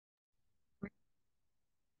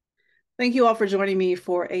Thank you all for joining me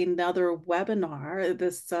for another webinar.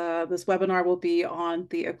 This webinar will be on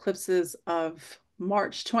the eclipses of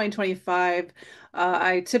March 2025.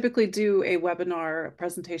 I typically do a webinar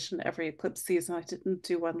presentation every eclipse season. I didn't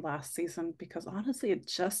do one last season because honestly, it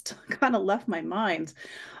just kind of left my mind.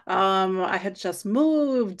 I had just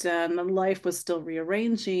moved and life was still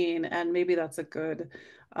rearranging, and maybe that's a good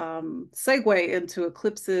segue into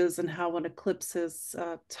eclipses and how when eclipses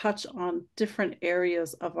touch on different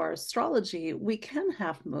areas of our astrology, we can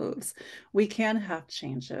have moves, we can have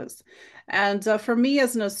changes. And for me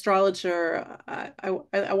as an astrologer, I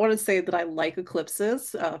want to say that I like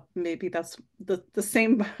eclipses. Maybe that's the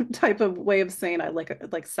same type of way of saying I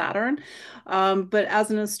like Saturn. But as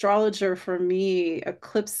an astrologer, for me,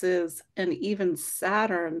 eclipses and even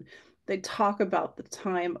Saturn, they talk about the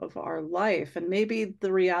time of our life. And maybe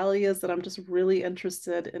the reality is that I'm just really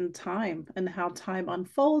interested in time and how time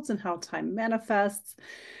unfolds and how time manifests.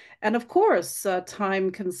 And of course,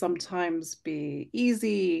 time can sometimes be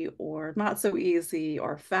easy or not so easy,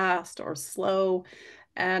 or fast or slow.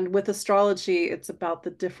 And with astrology, it's about the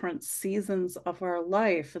different seasons of our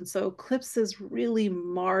life. And so eclipses really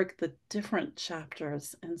mark the different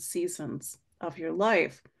chapters and seasons of your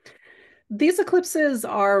life. These eclipses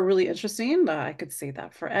are really interesting. I could say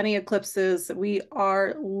that for any eclipses, we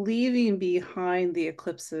are leaving behind the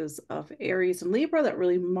eclipses of Aries and Libra that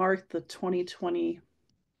really marked the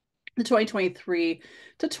 2023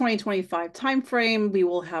 to 2025 timeframe. We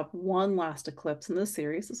will have one last eclipse in this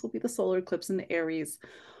series. This will be the solar eclipse in Aries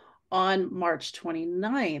on March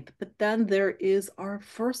 29th. But then there is our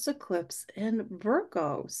first eclipse in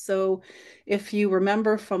Virgo. So if you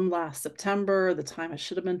remember from last September, the time I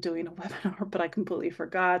should have been doing a webinar, but I completely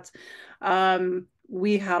forgot.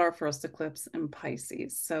 We had our first eclipse in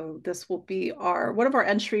Pisces. So this will be one of our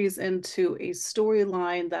entries into a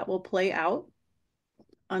storyline that will play out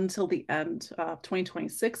until the end of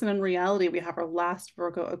 2026. And in reality, we have our last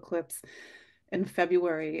Virgo eclipse in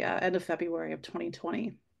February, end of February of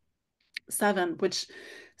 2027, which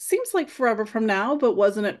seems like forever from now, but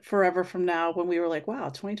wasn't it forever from now when we were like, wow,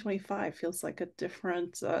 2025 feels like a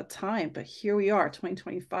different time, but here we are,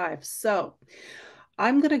 2025. So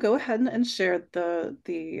I'm going to go ahead and share the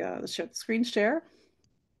screen share.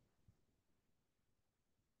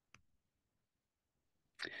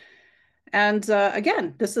 And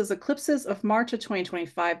again, this is eclipses of March of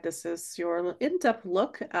 2025. This is your in-depth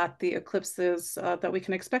look at the eclipses that we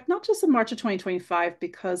can expect, not just in March of 2025,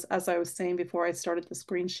 because as I was saying before I started the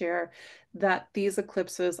screen share, that these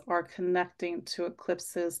eclipses are connecting to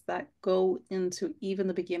eclipses that go into even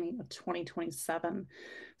the beginning of 2027.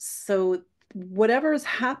 So whatever is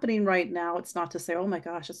happening right now, it's not to say, oh my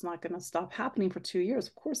gosh, it's not going to stop happening for 2 years.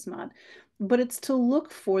 Of course not. But it's to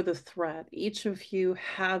look for the thread. Each of you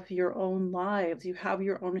have your own lives, you have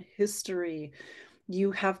your own history.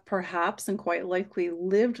 You have perhaps and quite likely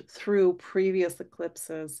lived through previous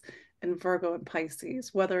eclipses in Virgo and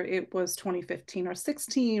Pisces, whether it was 2015 or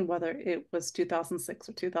 16, whether it was 2006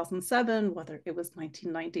 or 2007, whether it was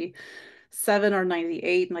 1997 or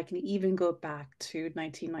 98. And I can even go back to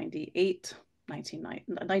 1998.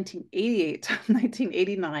 1988,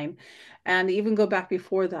 1989, and even go back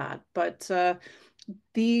before that. But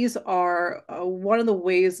these are one of the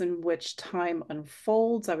ways in which time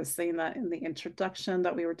unfolds. I was saying that in the introduction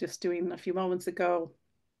that we were just doing a few moments ago.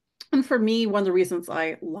 And for me, one of the reasons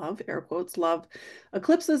I love, air quotes, love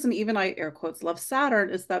eclipses, and even I, air quotes, love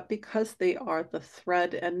Saturn, is that because they are the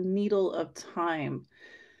thread and needle of time.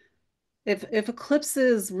 If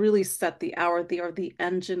eclipses really set the hour, they are the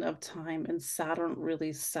engine of time, and Saturn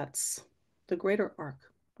really sets the greater arc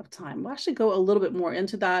of time. We'll actually go a little bit more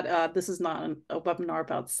into that. This is not a webinar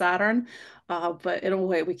about Saturn, but in a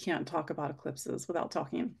way, we can't talk about eclipses without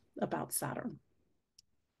talking about Saturn.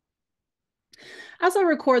 As I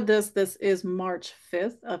record this, this is March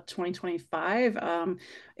 5th of 2025.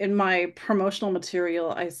 In my promotional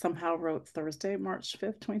material, I somehow wrote Thursday, March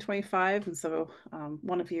 5th, 2025. And so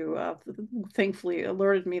one of you thankfully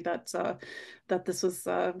alerted me that that this was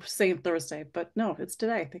saying Thursday, but no, it's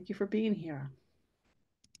today. Thank you for being here.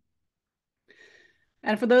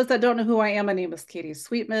 And for those that don't know who I am, my name is Katie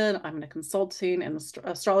Sweetman. I'm a consulting and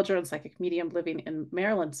astrologer and psychic medium living in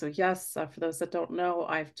Maryland. So yes, for those that don't know,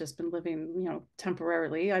 I've just been living,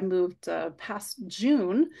 temporarily. I moved past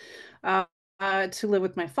June to live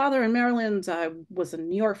with my father in Maryland. I was in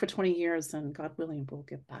New York for 20 years, and God willing, we'll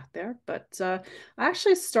get back there. But I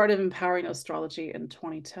actually started empowering astrology in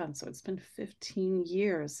 2010. So it's been 15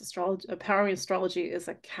 years. Empowering astrology is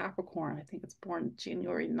a Capricorn. I think it's born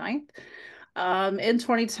January 9th. In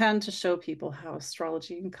 2010 to show people how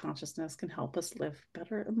astrology and consciousness can help us live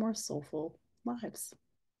better and more soulful lives.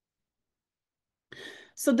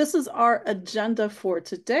 So this is our agenda for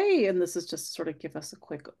today, and this is just to sort of give us a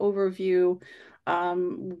quick overview.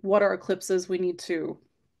 What are eclipses? We need to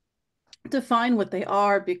define what they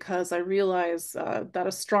are because I realize that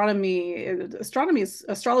astrology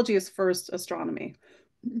is first astronomy.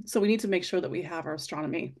 So we need to make sure that we have our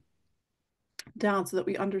astronomy down so that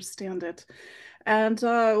we understand it. And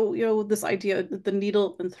this idea, the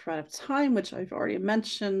needle and thread of time, which I've already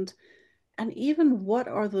mentioned, and even what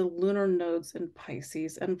are the lunar nodes in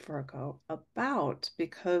Pisces and Virgo about?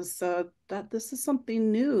 Because that this is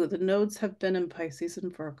something new. The nodes have been in Pisces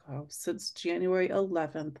and Virgo since January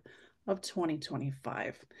 11th of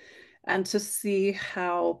 2025. And to see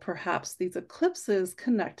how perhaps these eclipses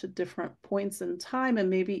connect to different points in time and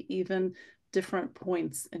maybe even different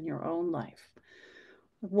points in your own life.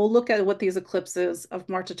 We'll look at what these eclipses of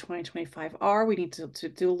March of 2025 are. We need to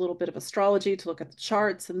do a little bit of astrology to look at the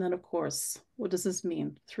charts. And then, of course, what does this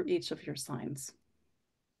mean through each of your signs?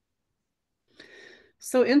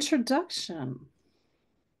 So, introduction.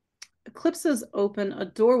 Eclipses open a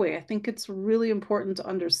doorway. I think it's really important to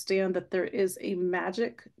understand that there is a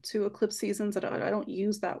magic to eclipse seasons. I don't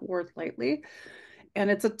use that word lightly.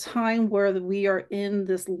 And it's a time where we are in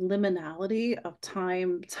this liminality of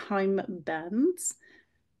time, time bends.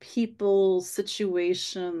 People,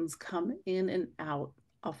 situations come in and out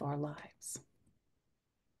of our lives.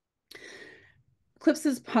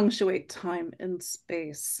 Eclipses punctuate time and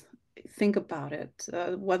space. Think about it,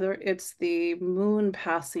 whether it's the moon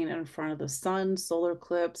passing in front of the sun, solar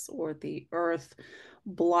eclipse, or the earth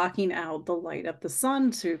blocking out the light of the sun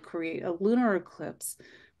to create a lunar eclipse,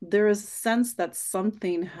 there is a sense that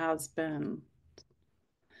something has been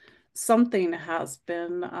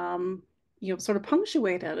sort of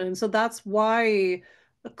punctuated. And so that's why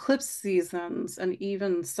eclipse seasons and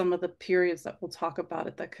even some of the periods that we'll talk about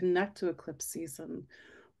it that connect to eclipse season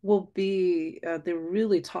will be, they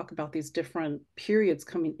really talk about these different periods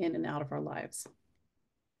coming in and out of our lives.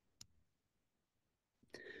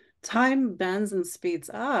 Time bends and speeds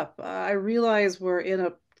up. I realize we're in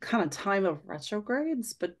a kind of time of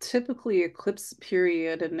retrogrades, but typically eclipse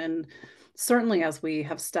period and certainly as we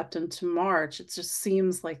have stepped into March, it just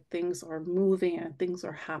seems like things are moving and things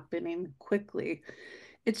are happening quickly.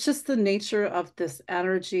 It's just the nature of this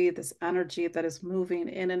energy that is moving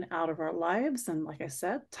in and out of our lives. And like I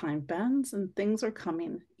said, time bends and things are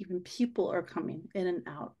coming, even people are coming in and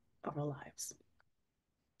out of our lives.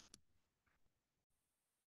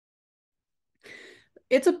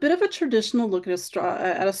 It's a bit of a traditional look at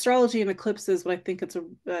astrology and eclipses, but I think it's a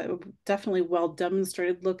definitely well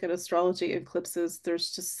demonstrated look at astrology and eclipses.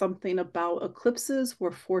 There's just something about eclipses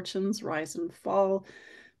where fortunes rise and fall.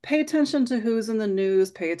 Pay attention to who's in the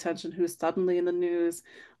news, pay attention who's suddenly in the news.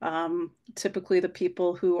 Typically, the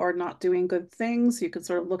people who are not doing good things, you can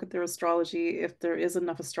sort of look at their astrology. If there is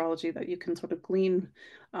enough astrology that you can sort of glean,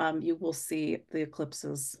 you will see the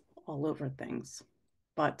eclipses all over things.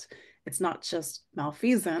 But it's not just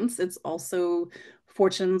malfeasance, it's also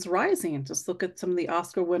fortunes rising. Just look at some of the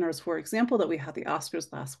Oscar winners, for example, that we had the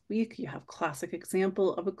Oscars last week. You have classic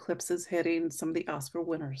example of eclipses hitting some of the Oscar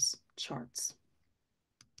winners charts.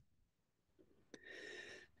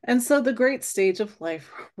 And so the great stage of life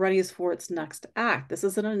readies for its next act. This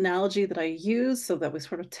is an analogy that I use so that we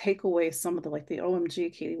sort of take away some of the like the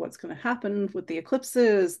OMG, Katie, what's going to happen with the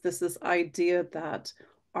eclipses? This idea that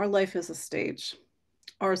our life is a stage.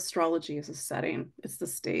 Our astrology is a setting, it's the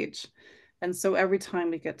stage. And so every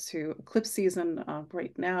time we get to eclipse season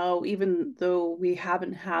right now, even though we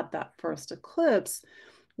haven't had that first eclipse,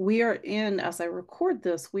 we are in, as I record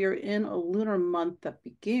this, we are in a lunar month that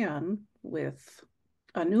began with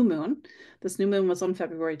a new moon. This new moon was on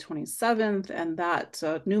February 27th, and that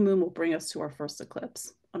new moon will bring us to our first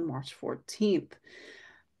eclipse on March 14th.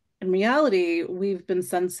 In reality, we've been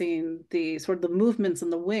sensing the sort of the movements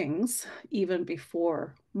in the wings even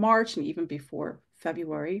before March and even before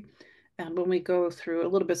February. And when we go through a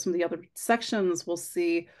little bit some of the other sections, we'll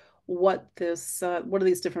see what are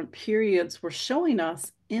these different periods were showing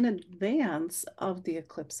us in advance of the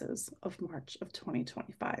eclipses of March of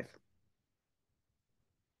 2025.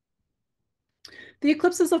 The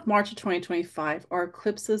eclipses of March of 2025 are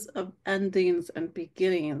eclipses of endings and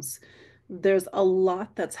beginnings. There's a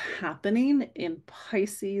lot that's happening in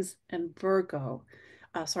Pisces and Virgo.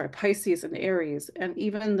 Pisces and Aries. And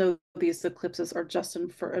even though these eclipses are just in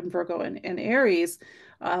Virgo and Aries,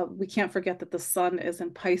 we can't forget that the sun is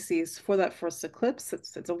in Pisces for that first eclipse.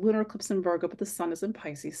 It's a lunar eclipse in Virgo, but the sun is in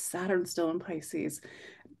Pisces. Saturn's still in Pisces.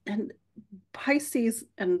 And Pisces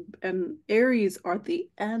and Aries are the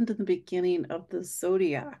end and the beginning of the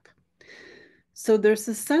zodiac. So there's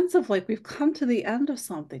a sense of like we've come to the end of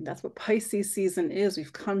something. That's what Pisces season is.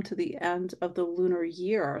 We've come to the end of the lunar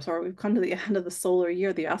year, or we've come to the end of the solar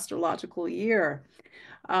year, the astrological year.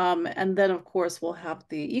 And then, of course, we'll have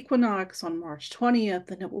the equinox on March 20th,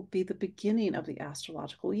 and it will be the beginning of the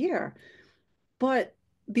astrological year. But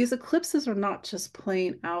these eclipses are not just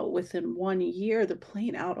playing out within one year, they're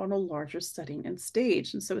playing out on a larger setting and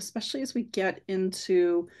stage. And so, especially as we get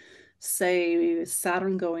into, say,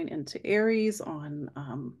 Saturn going into Aries on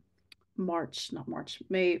not March,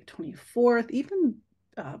 May 24th, even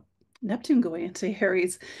uh, Neptune going into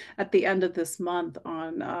Aries at the end of this month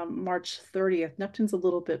on March 30th. Neptune's a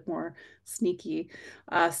little bit more sneaky.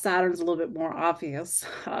 Saturn's a little bit more obvious.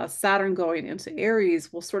 Saturn going into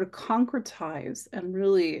Aries will sort of concretize and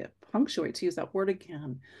really punctuate, to use that word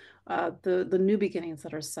again, the new beginnings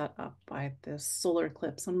that are set up by this solar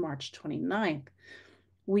eclipse on March 29th.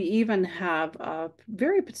 We even have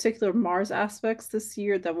very particular Mars aspects this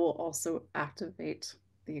year that will also activate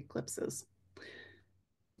the eclipses.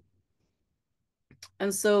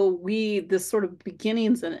 And so this sort of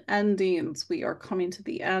beginnings and endings, we are coming to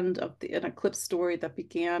the end of an eclipse story that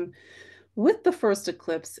began with the first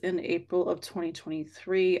eclipse in April of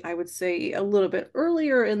 2023. I would say a little bit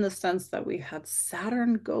earlier in the sense that we had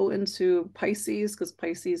Saturn go into Pisces, because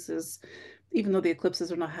Pisces is, even though the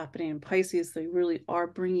eclipses are not happening in Pisces, they really are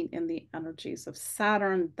bringing in the energies of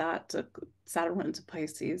Saturn. Saturn went into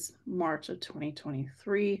Pisces March of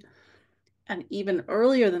 2023. And even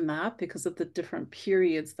earlier than that, because of the different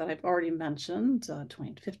periods that I've already mentioned,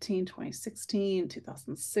 2015, 2016,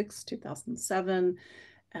 2006, 2007,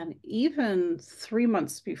 and even 3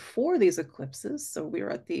 months before these eclipses. So we were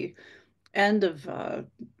at the end of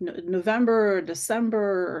November,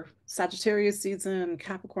 December, Sagittarius season,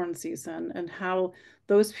 Capricorn season, and how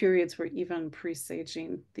those periods were even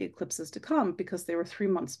presaging the eclipses to come because they were 3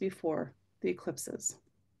 months before the eclipses.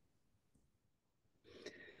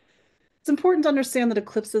 It's important to understand that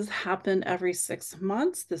eclipses happen every 6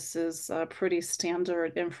 months. This is pretty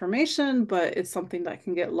standard information, but it's something that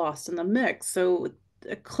can get lost in the mix. So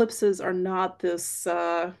eclipses are not this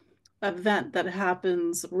event that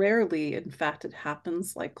happens rarely. In fact, it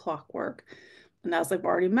happens like clockwork. And as I've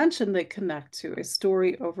already mentioned, they connect to a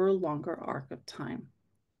story over a longer arc of time.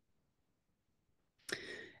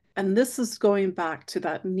 And this is going back to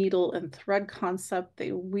that needle and thread concept.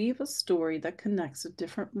 They weave a story that connects to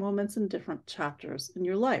different moments and different chapters in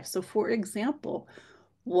your life. So, for example,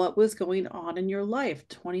 what was going on in your life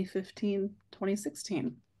 2015,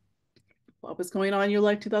 2016? What was going on in your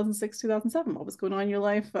life 2006, 2007? What was going on in your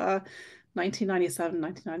life 1997,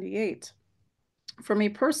 1998? For me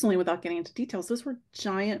personally, without getting into details, those were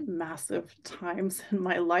giant, massive times in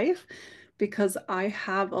my life because I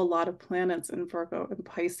have a lot of planets in Virgo and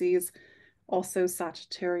Pisces, also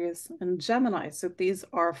Sagittarius and Gemini. So these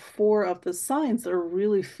are four of the signs that are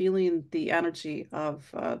really feeling the energy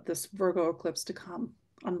of this Virgo eclipse to come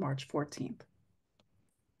on March 14th.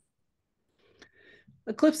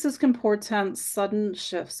 Eclipses can portend sudden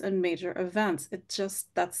shifts and major events.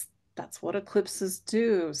 That's what eclipses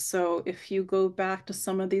do. So if you go back to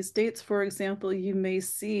some of these dates, for example, you may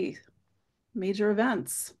see major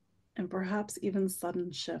events and perhaps even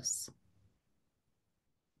sudden shifts.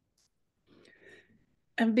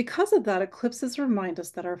 And because of that, eclipses remind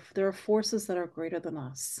us that there are forces that are greater than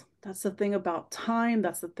us. That's the thing about time.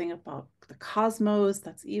 That's the thing about the cosmos.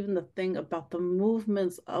 That's even the thing about the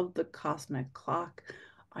movements of the cosmic clock.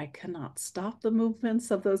 I cannot stop the movements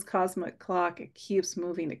of those cosmic clock. It keeps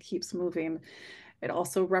moving. It keeps moving. It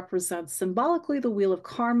also represents symbolically the wheel of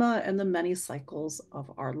karma and the many cycles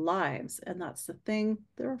of our lives. And that's the thing.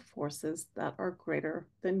 There are forces that are greater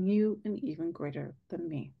than you and even greater than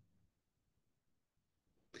me.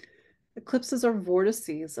 Eclipses are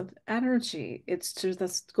vortices of energy. It's just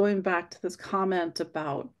that's going back to this comment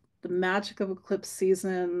about the magic of eclipse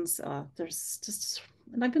seasons. There's just,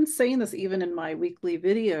 and I've been saying this even in my weekly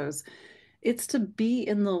videos, it's to be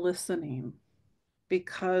in the listening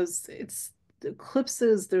because it's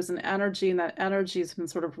eclipses, there's an energy, and that energy has been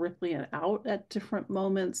sort of rippling it out at different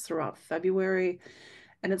moments throughout February.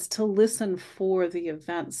 And it's to listen for the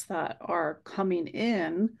events that are coming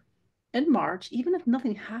in March. Even if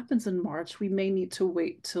nothing happens in March, we may need to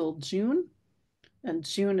wait till June. And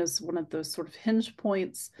June is one of those sort of hinge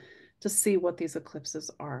points to see what these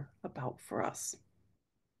eclipses are about for us.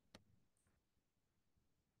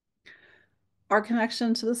 Our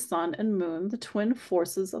connection to the sun and moon, the twin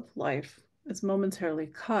forces of life, is momentarily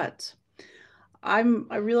cut. I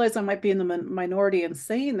realize I might be in the minority in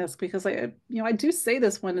saying this because I do say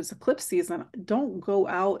this when it's eclipse season. Don't go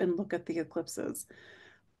out and look at the eclipses.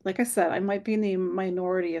 like I said, I might be in the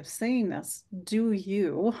minority of saying this, do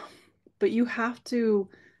you? But you have to,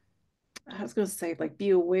 I was going to say, like,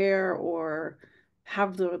 be aware or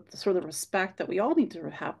have the sort of respect that we all need to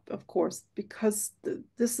have, of course, because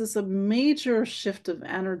this is a major shift of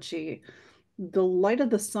energy. The light of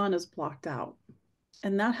the sun is blocked out.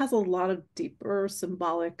 And that has a lot of deeper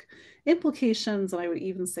symbolic implications, and I would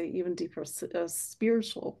even say even deeper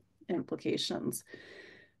spiritual implications.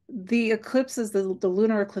 The eclipses, the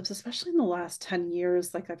lunar eclipse, especially in the last 10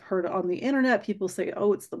 years, like I've heard on the internet, people say,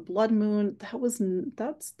 oh, it's the blood moon.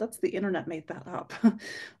 That's the internet made that up.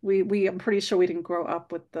 We I'm pretty sure we didn't grow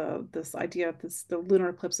up with this idea of this the lunar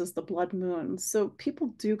eclipse is the blood moon. So people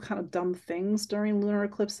do kind of dumb things during lunar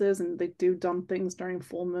eclipses and they do dumb things during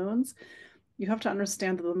full moons. You have to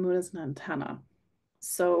understand that the moon is an antenna.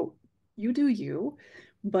 So you do you,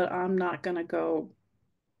 but I'm not gonna go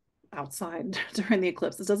outside during the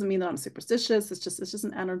eclipse. This doesn't mean that I'm superstitious. It's just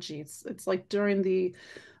an energy. It's like during the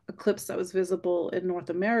eclipse that was visible in North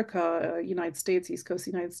America, United States, East Coast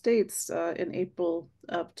United States, in April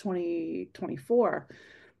of 2024.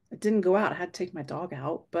 I didn't go out. I had to take my dog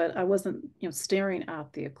out, but I wasn't, staring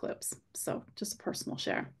at the eclipse. So just a personal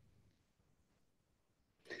share.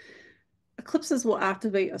 Eclipses will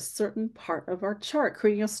activate a certain part of our chart,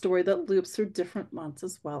 creating a story that loops through different months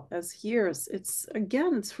as well as years. It's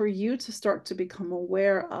for you to start to become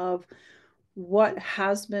aware of what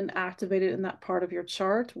has been activated in that part of your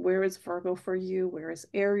chart. Where is Virgo for you? Where is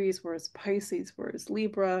Aries? Where is Pisces? Where is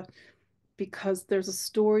Libra? Because there's a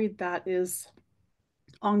story that is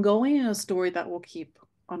ongoing and a story that will keep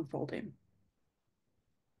unfolding.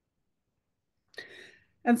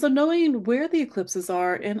 And so knowing where the eclipses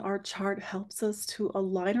are in our chart helps us to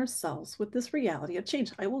align ourselves with this reality of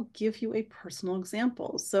change. I will give you a personal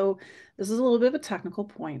example. So this is a little bit of a technical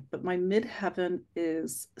point, but my midheaven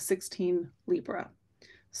is 16 Libra.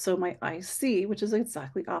 So my IC, which is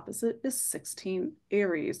exactly opposite, is 16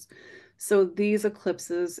 Aries. So these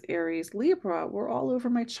eclipses, Aries, Libra, were all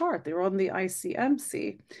over my chart. They were on the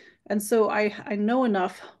ICMC. And so I know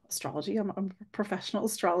enough astrology. I'm a professional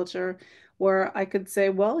astrologer where I could say,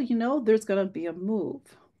 well, there's going to be a move.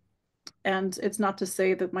 And it's not to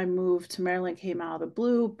say that my move to Maryland came out of the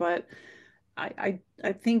blue, but I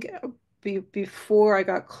think before I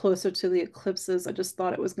got closer to the eclipses, I just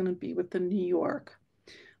thought it was going to be within New York.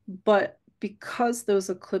 But because those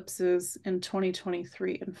eclipses in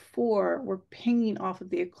 2023 and 4 were pinging off of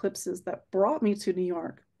the eclipses that brought me to New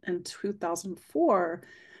York in 2004,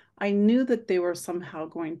 I knew that they were somehow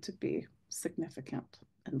going to be significant.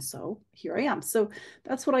 And so here I am. So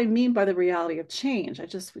that's what I mean by the reality of change.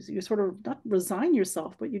 You sort of not resign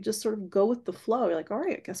yourself, but you just sort of go with the flow. You're like, all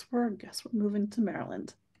right, I guess we're moving to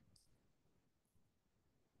Maryland.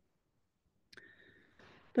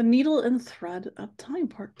 The needle and thread of time,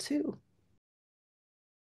 part 2.